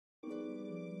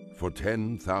For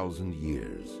 10,000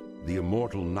 years, the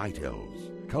immortal Night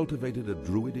Elves cultivated a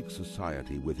druidic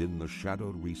society within the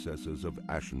shadowed recesses of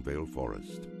Ashenvale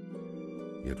Forest.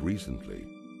 Yet recently,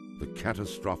 the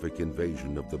catastrophic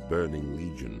invasion of the Burning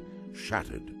Legion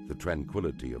shattered the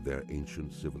tranquility of their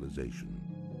ancient civilization.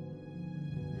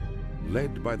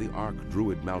 Led by the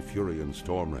Archdruid Malfurion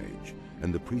Stormrage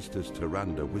and the priestess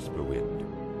Tyrande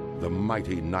Whisperwind, the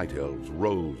mighty Night Elves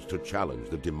rose to challenge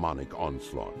the demonic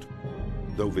onslaught.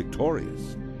 Though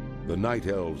victorious, the Night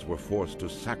Elves were forced to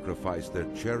sacrifice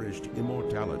their cherished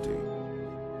immortality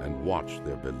and watch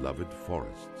their beloved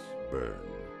forests burn.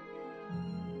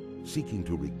 Seeking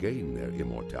to regain their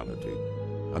immortality,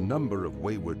 a number of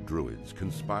wayward druids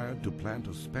conspired to plant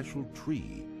a special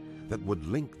tree that would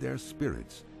link their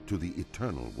spirits to the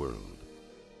eternal world.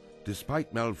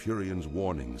 Despite Malfurion's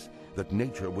warnings that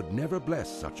nature would never bless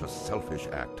such a selfish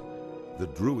act, the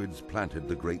druids planted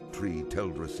the great tree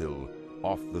Teldrassil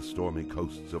off the stormy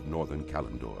coasts of northern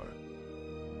Kalimdor.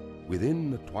 Within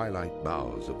the twilight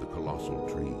boughs of the colossal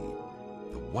tree,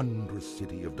 the wondrous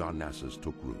city of Darnassus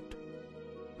took root.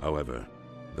 However,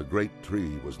 the great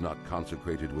tree was not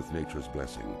consecrated with nature's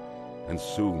blessing, and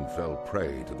soon fell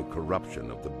prey to the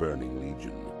corruption of the Burning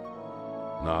Legion.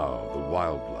 Now the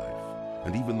wildlife,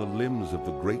 and even the limbs of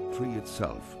the great tree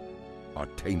itself, are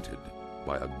tainted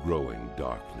by a growing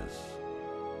darkness.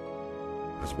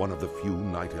 As one of the few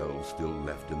Night Elves still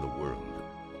left in the world,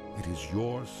 it is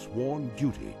your sworn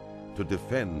duty to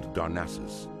defend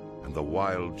Darnassus and the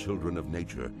wild children of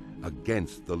nature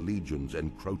against the Legion's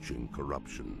encroaching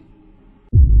corruption.